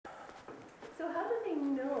So how do they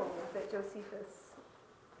know that Josephus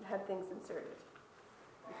had things inserted?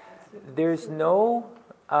 There's no,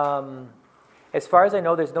 as far as I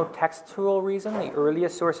know, there's no textual reason. The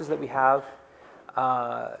earliest sources that we have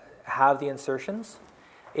the insertions.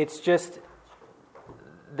 It's just,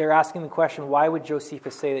 they're asking the question, why would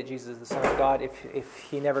Josephus say that Jesus is the Son of God if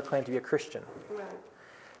he never claimed to be a Christian? Right.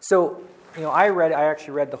 So, I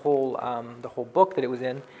actually read the whole book that it was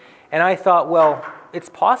in, and I thought, well, it's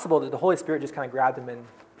possible that the Holy Spirit just kind of grabbed him and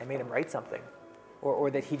made him write something, or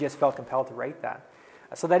that he just felt compelled to write that.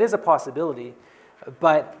 So that is a possibility,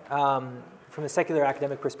 but from a secular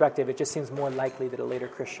academic perspective, it just seems more likely that a later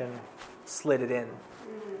Christian slid it in.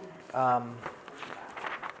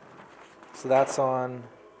 So that's on...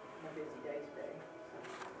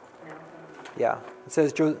 Yeah. It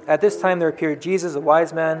says, at this time there appeared Jesus, a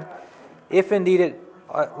wise man. If indeed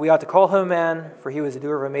we ought to call him a man, for he was a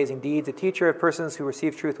doer of amazing deeds, a teacher of persons who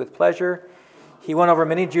received truth with pleasure. He won over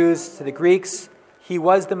many Jews to the Greeks. He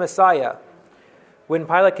was the Messiah. When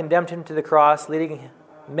Pilate condemned him to the cross, leading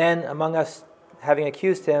men among us having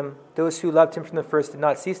accused him, those who loved him from the first did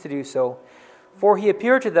not cease to do so. For he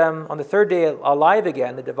appeared to them on the third day alive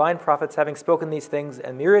again, the divine prophets having spoken these things,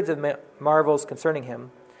 and myriads of marvels concerning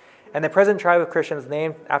him. And the present tribe of Christians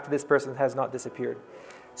named after this person has not disappeared.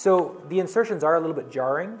 So the insertions are a little bit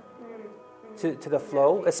jarring to the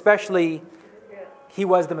flow, especially he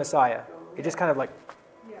was the Messiah. It just kind of like,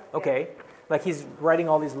 okay. Like he's writing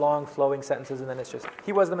all these long flowing sentences and then it's just,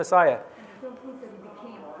 he was the Messiah.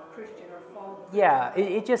 Yeah,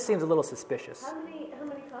 it just seems a little suspicious. How many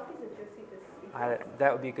copies of Josephus?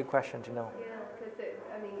 That would be a good question to know. Yeah, because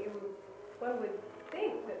one would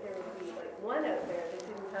think that there would be like one out there that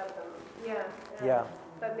didn't have them. Yeah.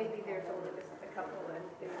 But maybe there's only just a couple and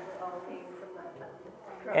they all came from that.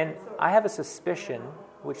 And I have a suspicion,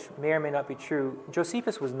 which may or may not be true.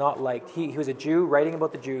 Josephus was not liked. He was a Jew writing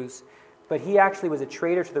about the Jews, but he actually was a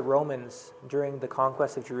traitor to the Romans during the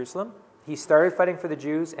conquest of Jerusalem. He started fighting for the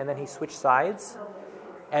Jews, and then he switched sides,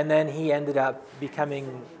 and then he ended up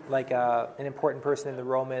becoming like an important person in the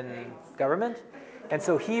Roman government. And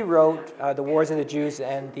so he wrote The Wars of the Jews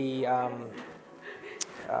and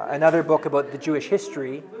another book about the Jewish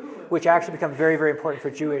history, which actually become very, very important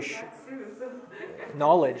for Jewish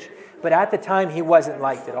knowledge. But at the time, he wasn't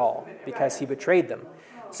liked at all because he betrayed them.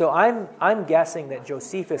 So I'm guessing that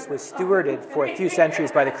Josephus was stewarded for a few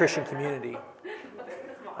centuries by the Christian community.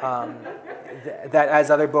 That as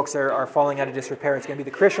other books are falling out of disrepair, it's going to be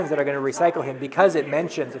the Christians that are going to recycle him because it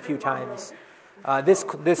mentions a few times.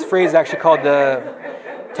 This phrase is actually called the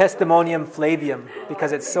Testimonium Flavium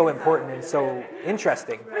because it's so important and so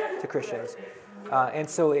interesting to Christians. And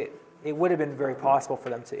so it would have been very possible for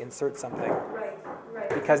them to insert something. Right.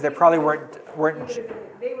 Because there probably weren't.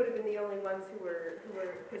 They would have been the only ones who were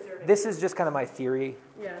preserving. This is just kind of my theory,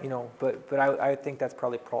 but I think that's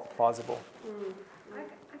probably plausible. I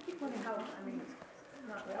keep wondering how, it's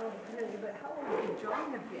not relevant really, but how old would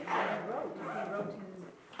John have been when he wrote? If he wrote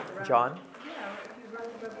in around... John? Yeah, if he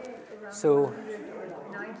wrote around So, 100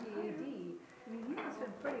 or 90 AD. He must have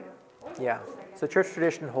been pretty old. Yeah. So church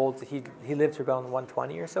tradition holds that he lived to around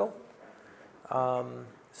 120 or so.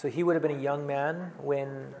 So he would have been a young man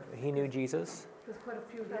when he knew Jesus. Because quite a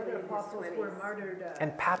few of the other apostles were martyred.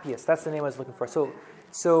 And Papias, that's the name I was looking for.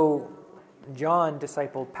 So John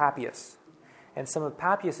discipled Papias. And some of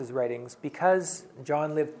Papias' writings, because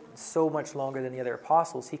John lived so much longer than the other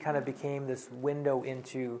apostles, he kind of became this window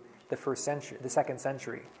into the second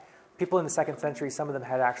century. People in the second century, some of them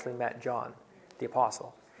had actually met John, the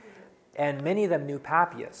apostle. And many of them knew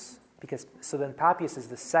Papias, so then Papias is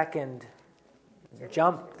the second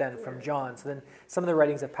jump then from John. So then some of the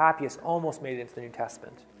writings of Papias almost made it into the New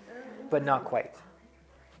Testament, but not quite,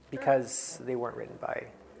 because they weren't written by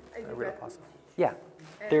a real apostle. Yeah,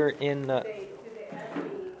 they're in...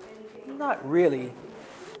 Not really.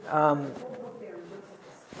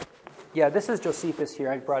 Yeah, this is Josephus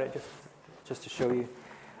here. I brought it just to show you.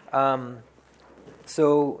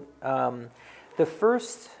 The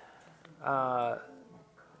first...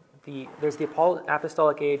 there's the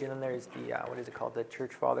apostolic age, and then there's the what is it called? The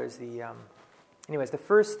church fathers. Anyways, the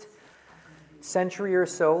first century or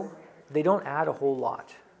so, they don't add a whole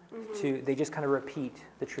lot. They just kind of repeat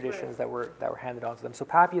the traditions that were handed on to them. So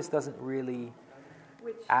Papias doesn't really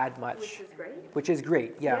add much, which is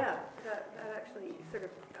great. Yeah. Yeah, that actually sort of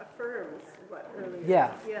affirms what earlier.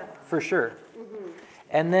 Yeah, for sure. Mm-hmm.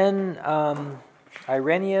 And then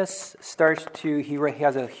Irenaeus he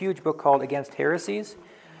has a huge book called Against Heresies,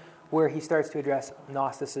 where he starts to address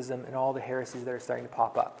Gnosticism and all the heresies that are starting to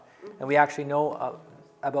pop up. Mm-hmm. And we actually know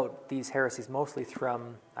about these heresies mostly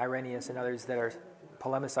from Irenaeus and others that are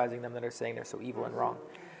polemicizing them that are saying they're so evil and wrong.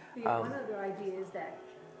 One other idea is that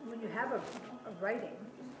when you have a writing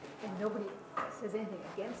and nobody says anything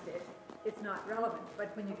against it, it's not relevant.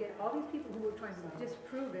 But when you get all these people who are trying to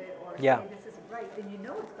disprove it or say this isn't right, then you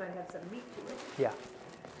know it's going to have some meat to it. Yeah.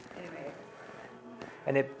 Anyway.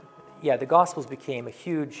 And the Gospels became a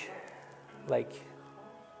huge,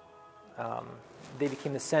 they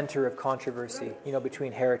became the center of controversy,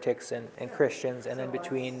 between heretics and Christians, and then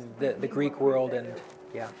between the Greek world and,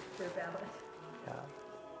 Yeah.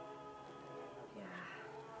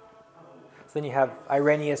 So then you have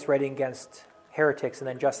Irenaeus writing against heretics, and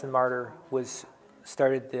then Justin Martyr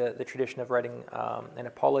started the tradition of writing an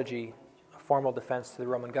apology, a formal defense to the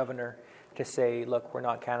Roman governor, to say, look, we're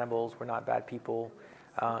not cannibals, we're not bad people,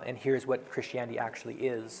 and here's what Christianity actually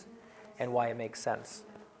is and why it makes sense.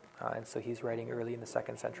 And so he's writing early in the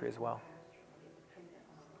 2nd century as well.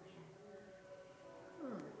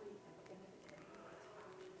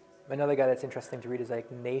 Another guy that's interesting to read is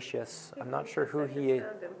Ignatius. I'm not sure who he is.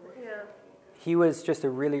 He was just a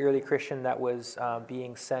really early Christian that was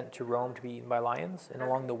being sent to Rome to be eaten by lions. And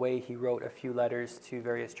along the way, he wrote a few letters to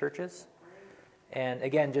various churches. And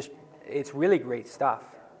again, it's really great stuff.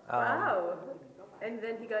 Wow. And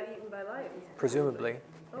then he got eaten by lions. Presumably.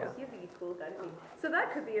 Oh, he'd be cool, doesn't he? So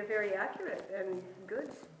that could be a very accurate and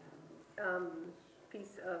good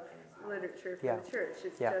piece of literature for the church.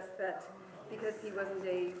 It's just that because he wasn't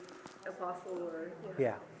a apostle or...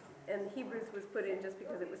 And Hebrews was put in just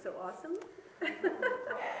because it was so awesome?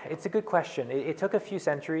 It's a good question. It took a few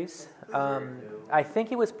centuries. I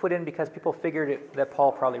think it was put in because people figured that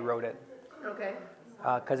Paul probably wrote it. Okay.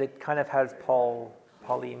 Because it kind of has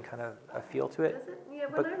Pauline kind of a feel to it. Does it? Yeah,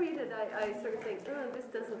 when I read it, I sort of think, this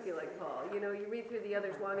doesn't feel like Paul. You read through the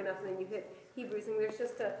others long enough, and then you hit Hebrews, and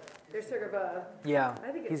there's sort of a... Yeah,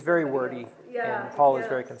 I think he's very wordy, and Paul is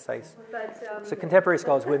very concise. But, so contemporary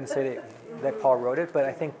scholars wouldn't say that Paul wrote it, but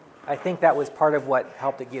I think that was part of what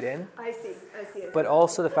helped it get in. I see. But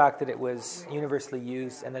also the fact that it was universally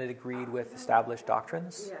used and that it agreed with established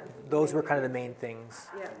doctrines. Yeah. Those were kind of the main things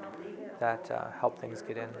that helped things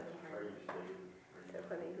get in. So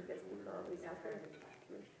funny because people always have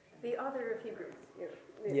the author of Hebrews.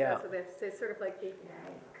 That's what they have to say. It's sort of like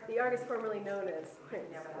the artist formerly known as Prince.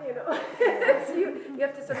 You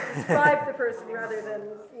have to sort of describe the person rather than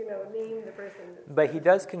name the person. But he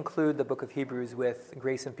does conclude the book of Hebrews with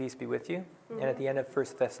grace and peace be with you. Mm-hmm. And at the end of 1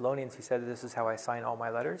 Thessalonians, he said, this is how I sign all my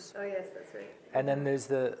letters. Oh, yes, that's right. And then there's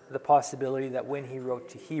the possibility that when he wrote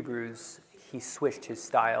to Hebrews, he switched his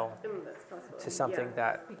style to something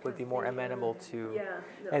that would be more amenable to...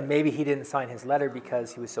 And maybe he didn't sign his letter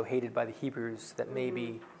because he was so hated by the Hebrews that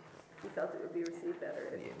maybe... He felt it would be received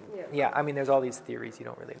better. Yeah, I mean, there's all these theories. You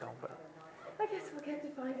don't really know, but... I guess we'll get to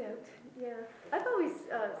find out. Yeah. I've always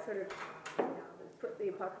sort of put the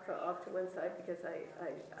Apocrypha off to one side because I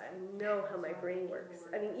know how my brain works.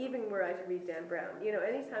 I mean, even were I to read Dan Brown,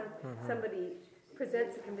 anytime somebody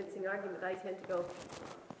presents a convincing argument, I tend to go,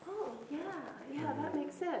 oh, yeah, that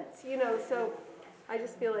makes sense. So I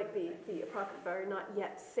just feel like the Apocrypha are not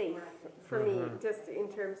yet safe for me, just in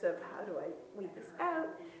terms of how do I weed this out.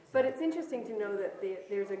 But it's interesting to know that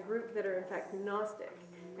there's a group that are in fact Gnostic,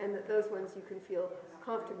 and that those ones you can feel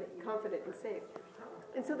confident and safe.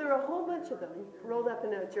 And so there are a whole bunch of them rolled up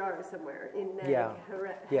in a jar somewhere in Nag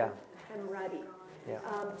Hammadi.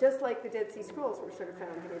 Just like the Dead Sea Scrolls were sort of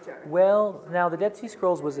found in a jar. Well, now the Dead Sea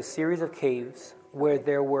Scrolls was a series of caves where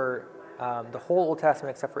there were, the whole Old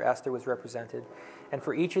Testament except for Esther was represented. And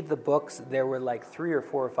for each of the books, there were like 3 or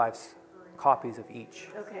 4 or 5 copies of each.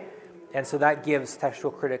 Okay. And so that gives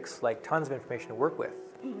textual critics like tons of information to work with.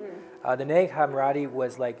 The Nag Hammadi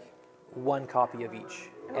was like 1 copy of each,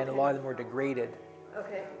 and a lot of them were degraded.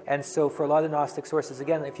 Okay. And so for a lot of the Gnostic sources,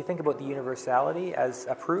 again, if you think about the universality as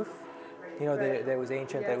a proof, that it was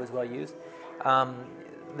ancient, that it was well used,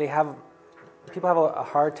 people have a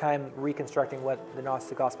hard time reconstructing what the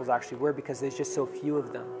Gnostic Gospels actually were because there's just so few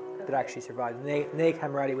of them that actually survived. The Nag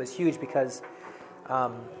Hammadi was huge because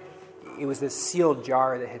it was this sealed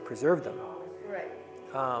jar that had preserved them. Right.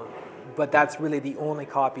 But that's really the only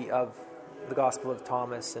copy of the Gospel of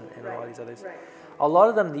Thomas and a lot of these others. Right. A lot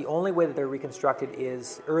of them, the only way that they're reconstructed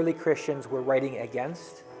is early Christians were writing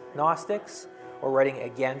against Gnostics or writing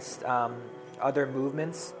against other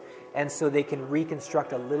movements, and so they can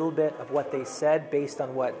reconstruct a little bit of what they said based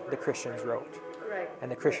on what the Christians wrote. Right.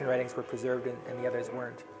 And the Christian writings were preserved and the others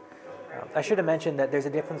weren't. I should have mentioned that there's a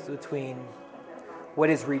difference between what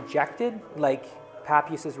is rejected, like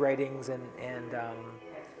Papias' writings and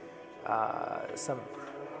some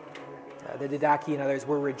the Didache and others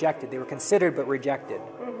were rejected. They were considered but rejected.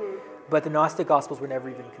 But the Gnostic Gospels were never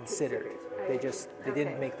even considered. They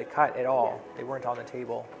didn't make the cut at all. Yeah. They weren't on the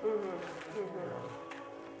table.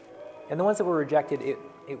 And the ones that were rejected,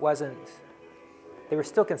 it wasn't. They were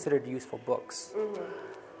still considered useful books.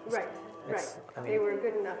 Right. I mean, they were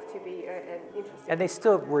good enough to be interesting. And they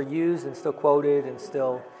still were used and still quoted and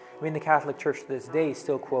still. I mean, the Catholic Church to this day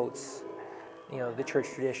still quotes, the church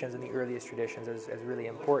traditions and the earliest traditions as really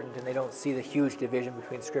important, and they don't see the huge division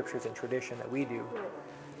between scriptures and tradition that we do. Right.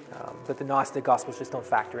 But the Gnostic Gospels just don't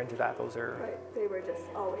factor into that. Those are... Right, they were just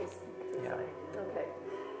always... Yeah. Okay.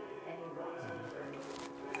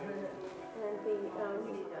 And the...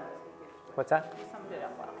 What's that? You summed it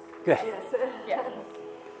up well. Good. Yes. Yeah.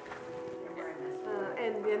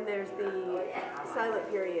 And then there's the silent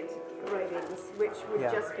period writings, which would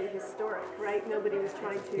just be historic, right? Nobody was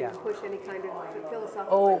trying to push any kind of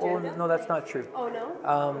philosophical agenda. Oh, no, that's not true. Oh,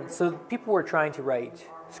 no? So people were trying to write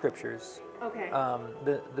scriptures. Okay.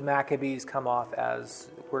 The Maccabees come off as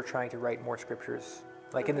we're trying to write more scriptures,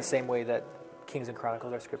 like in the same way that Kings and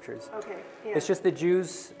Chronicles are scriptures. Okay. Yeah. It's just the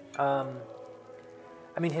Jews...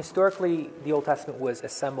 historically, the Old Testament was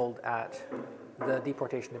assembled at the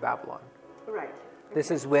deportation to Babylon. Right. This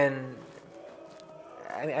is when,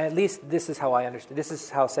 at least this is how I understand, this is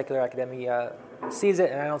how secular academia sees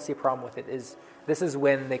it, and I don't see a problem with it, this is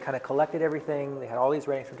when they kind of collected everything, they had all these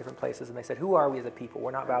writings from different places, and they said, who are we as a people?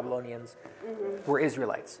 We're not Babylonians, we're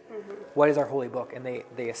Israelites. What is our holy book? And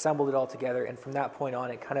they assembled it all together, and from that point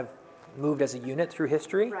on, it kind of moved as a unit through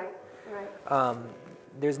history. Right.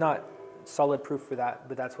 There's not solid proof for that,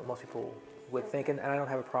 but that's what most people would think, and I don't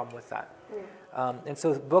have a problem with that. Yeah. And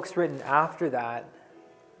so books written after that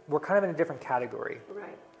were kind of in a different category.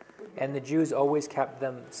 Right. And the Jews always kept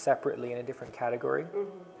them separately in a different category.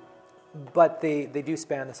 But they do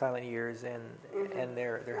span the silent years, and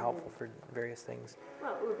they're helpful for various things.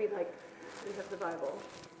 Well, it would be like we have the Bible,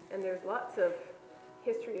 and there's lots of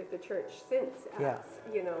history of the church since,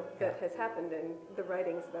 that has happened, and the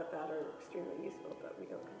writings about that are extremely useful, but we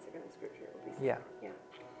don't consider them scripture. Yeah.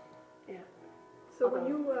 So when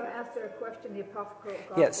you asked a question, the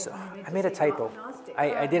apocryphal gospel, yes, I made a typo.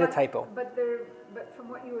 I did a typo. But from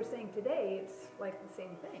what you were saying today, it's like the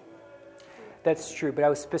same thing. That's true, but I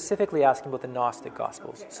was specifically asking about the Gnostic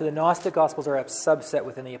Gospels. Okay. So the Gnostic Gospels are a subset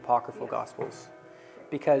within the apocryphal Gospels,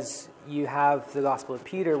 because you have the Gospel of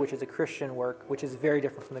Peter, which is a Christian work, which is very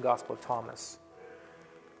different from the Gospel of Thomas.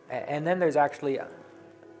 And then there's actually,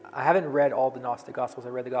 I haven't read all the Gnostic Gospels. I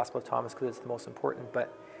read the Gospel of Thomas because it's the most important,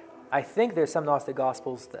 but I think there's some Gnostic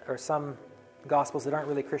Gospels, or some Gospels that aren't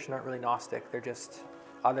really Christian, aren't really Gnostic. They're just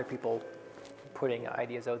other people putting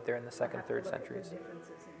ideas out there in the 2nd, 3rd centuries.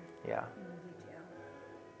 Yeah.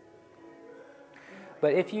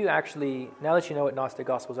 But if you actually, now that you know what Gnostic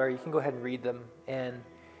Gospels are, you can go ahead and read them, and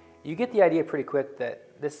you get the idea pretty quick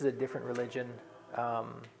that this is a different religion.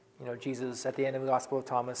 Jesus, at the end of the Gospel of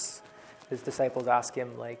Thomas, his disciples ask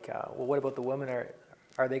him, well, what about the women?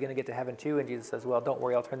 Are they going to get to heaven too? And Jesus says, well, don't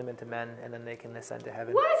worry, I'll turn them into men, and then they can ascend to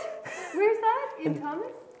heaven. What? Where's that? In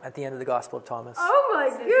Thomas? At the end of the Gospel of Thomas. Oh my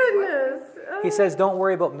goodness. He says, don't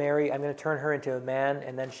worry about Mary, I'm going to turn her into a man,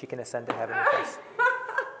 and then she can ascend to heaven with us.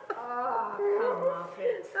 Come off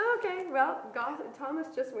it. Okay, well, Thomas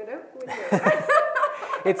just went out.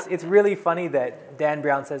 It's really funny that Dan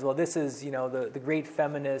Brown says, well, this is, the great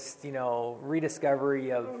feminist,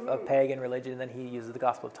 rediscovery of pagan religion, and then he uses the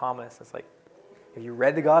Gospel of Thomas. It's like, have you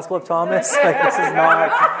read the Gospel of Thomas? This is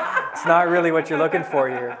not really what you're looking for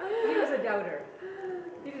here. He was a doubter.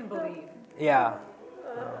 He didn't believe. Yeah.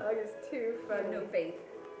 It's too funny. No faith.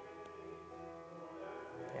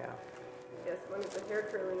 Yeah. Yes, one of the hair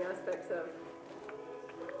curling aspects of,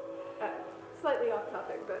 slightly off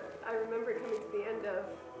topic, but I remember coming to the end of,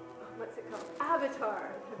 what's it called?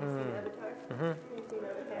 Avatar. Have you seen Avatar? Mm-hmm. Have you seen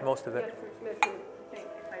Avatar? Most of it. Yes, I think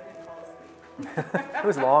if I didn't fall asleep. It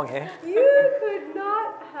was long, hey? You could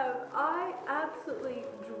not have, I absolutely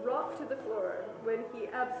dropped to the floor when he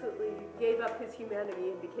absolutely gave up his humanity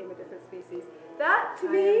and became a different species. That, to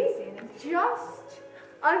me,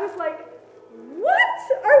 I was like, what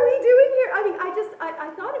are we doing here? I mean,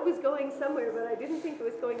 I thought it was going somewhere, but I didn't think it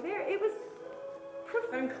was going there. It was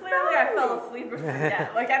profound. And clearly I fell asleep before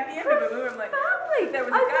that. Like at the end of the movie, I'm like, there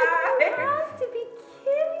was a guy. Like, you have to be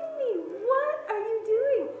kidding me. What are you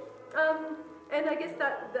doing? And I guess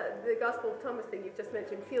that the Gospel of Thomas thing you've just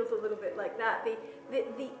mentioned feels a little bit like that.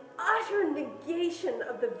 The utter negation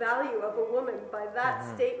of the value of a woman by that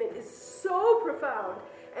statement is so profound.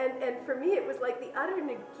 And for me, it was like the utter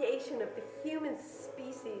negation of the human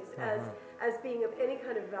species as being of any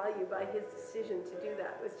kind of value by his decision to do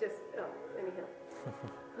that. It was just, anyhow.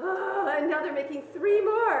 And now they're making 3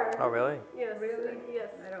 more. Oh, really? Yes. Really? Yes.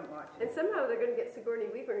 I don't watch And it. somehow they're going to get Sigourney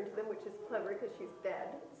Weaver into them, which is clever because she's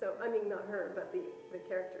dead. So, I mean, not her, but the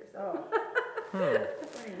character. So.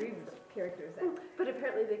 Sigourney Weaver's characters. But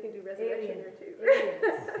apparently they can do resurrection here too.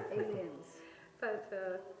 Aliens. But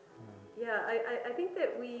yeah, I think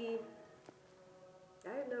that I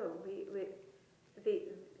don't know,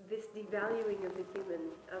 this devaluing of the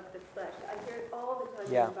human, of the flesh. I hear it all the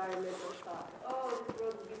time in environmental talk. Oh, this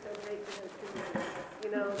world would be so great to have human,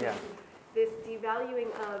 you know. Yeah. This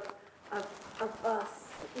devaluing of us,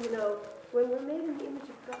 you know, when we're made in the image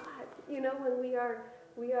of God, you know, when we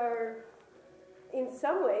are in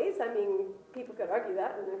some ways, I mean, people could argue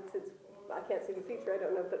that, and it's I can't see the future, I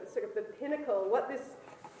don't know, but sort of the pinnacle, what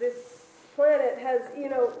this planet has, you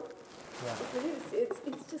know, produced.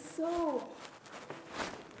 It's just so.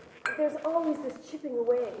 There's always this chipping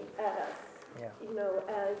away at us, you know,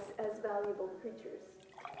 as valuable creatures.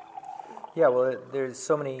 Yeah, well, there's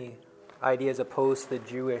so many ideas opposed to the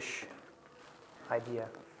Jewish idea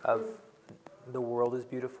of the world is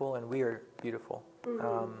beautiful and we are beautiful. You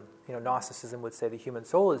know, Gnosticism would say the human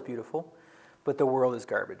soul is beautiful, but the world is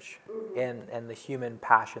garbage, and the human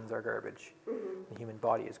passions are garbage. The human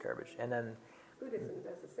body is garbage. And then Buddhism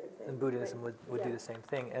does the same thing. And Buddhism would do the same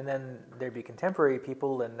thing. And then there'd be contemporary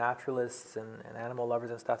people and naturalists and animal lovers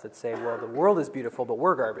and stuff that say, well, the world is beautiful, but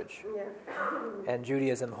we're garbage. Yeah. And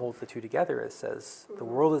Judaism holds the two together. It says the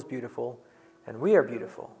world is beautiful and we are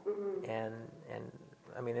beautiful. And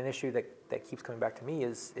I mean, an issue that keeps coming back to me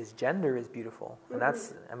is gender is beautiful. And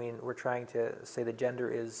that's, I mean, we're trying to say that gender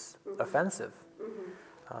is offensive.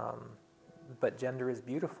 But gender is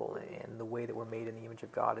beautiful, and the way that we're made in the image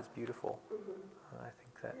of God is beautiful.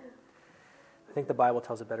 I think the Bible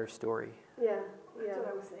tells a better story. Yeah. That's what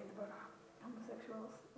I was saying about homosexuals.